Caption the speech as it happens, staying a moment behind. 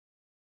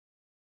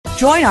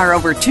Join our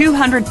over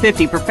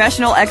 250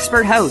 professional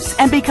expert hosts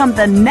and become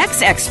the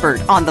next expert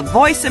on the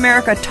Voice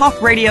America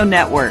Talk Radio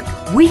Network.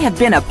 We have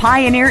been a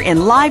pioneer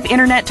in live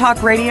Internet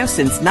talk radio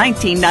since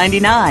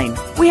 1999.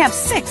 We have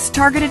 6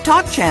 targeted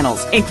talk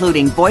channels,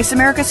 including Voice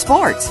America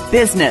Sports,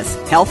 Business,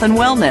 Health and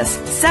Wellness,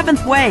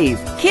 Seventh Wave,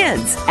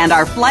 Kids, and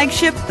our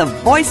flagship, the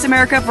Voice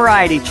America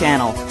Variety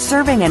Channel,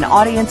 serving an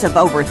audience of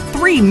over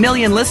 3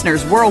 million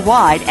listeners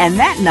worldwide, and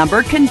that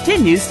number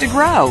continues to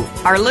grow.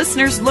 Our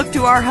listeners look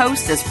to our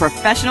hosts as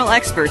professional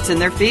experts in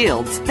their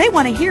fields. They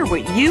want to hear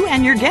what you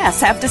and your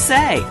guests have to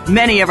say.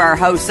 Many of our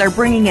hosts are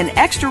bringing in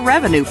extra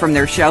revenue from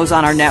their shows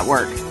on our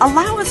network.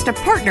 Allow us to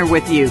partner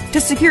with you to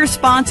secure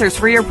sponsors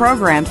for your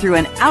program through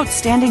an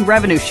outstanding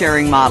revenue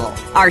sharing model.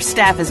 Our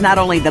staff is not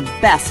only the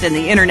best in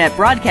the Internet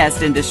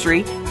broadcast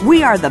industry,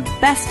 we are the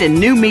best in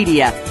new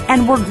media,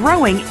 and we're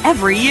growing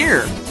every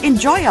year.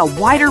 Enjoy a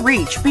wider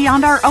reach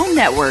beyond our own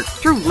network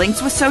through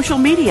links with social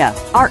media,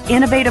 our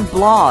innovative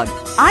blog,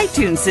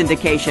 iTunes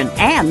syndication,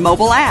 and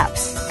mobile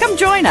apps. Come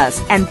join us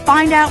and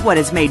find out what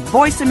has made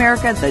Voice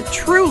America the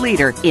true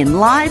leader in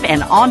live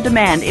and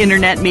on-demand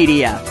Internet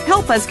media.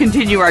 Help us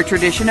continue our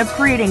tradition of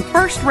creating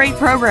first-rate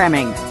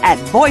programming at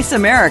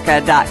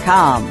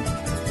voiceamerica.com.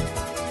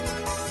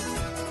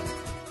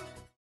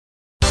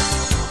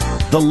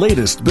 The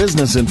latest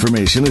business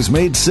information is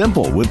made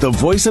simple with the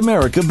Voice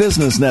America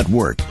Business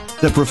Network.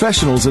 The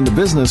professionals in the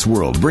business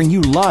world bring you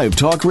live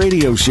talk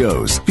radio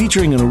shows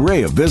featuring an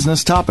array of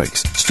business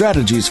topics,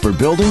 strategies for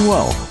building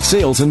wealth,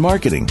 sales and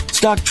marketing,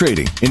 stock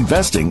trading,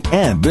 investing,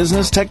 and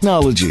business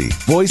technology.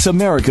 Voice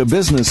America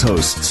Business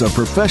hosts are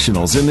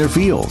professionals in their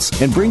fields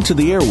and bring to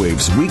the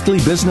airwaves weekly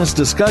business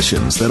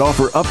discussions that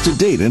offer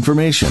up-to-date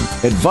information,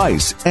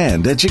 advice,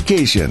 and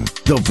education.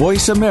 The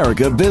Voice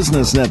America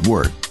Business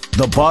Network.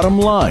 The bottom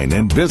line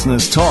in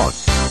business talk.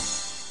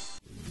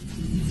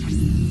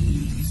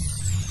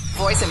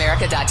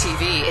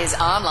 VoiceAmerica.tv is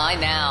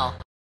online now.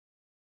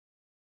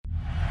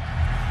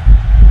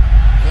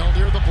 They'll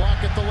near the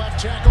block at the left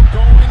tackle,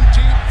 going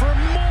deep for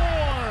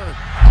more.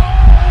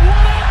 Oh,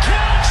 what a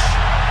catch!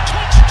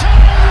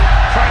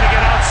 Touchdown! Trying to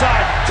get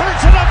outside,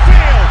 turns it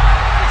upfield.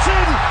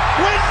 Sid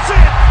wins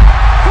it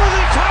for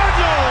the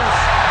Cardinals.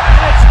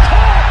 And it's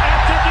caught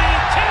after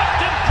being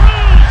tipped and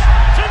cruised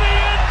to the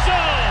end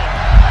zone.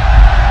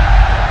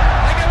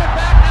 They give it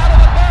back now to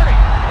the 30.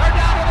 They're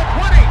down to the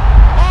 20.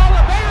 All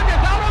the band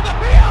is out on the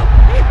field.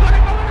 He's going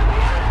to go into the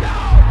end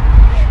zone.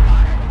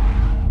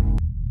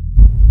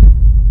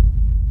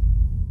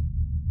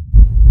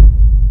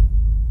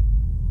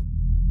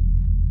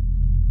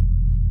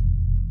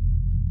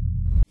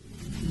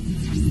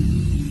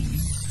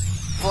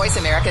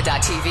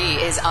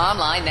 VoiceAmerica.tv is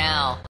online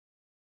now.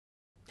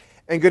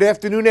 And good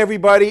afternoon,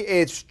 everybody.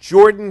 It's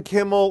Jordan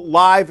Kimmel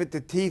live at the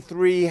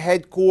T3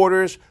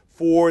 headquarters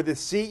for the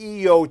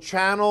CEO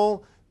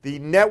channel, the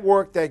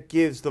network that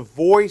gives the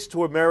voice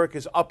to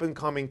America's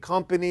up-and-coming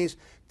companies.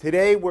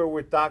 Today, we're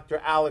with Dr.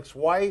 Alex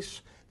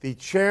Weiss, the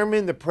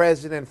chairman, the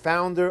president,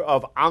 founder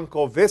of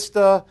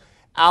OncoVista.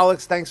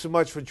 Alex, thanks so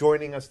much for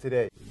joining us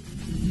today.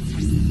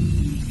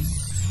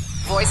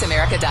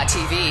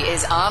 VoiceAmerica.tv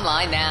is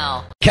online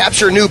now.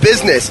 Capture new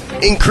business,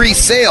 increase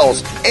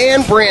sales,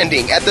 and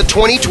branding at the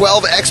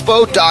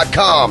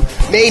 2012expo.com.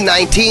 May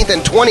 19th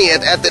and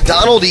 20th at the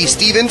Donald E.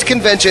 Stevens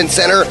Convention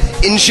Center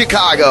in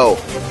Chicago.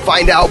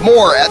 Find out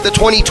more at the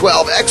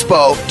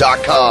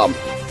 2012expo.com.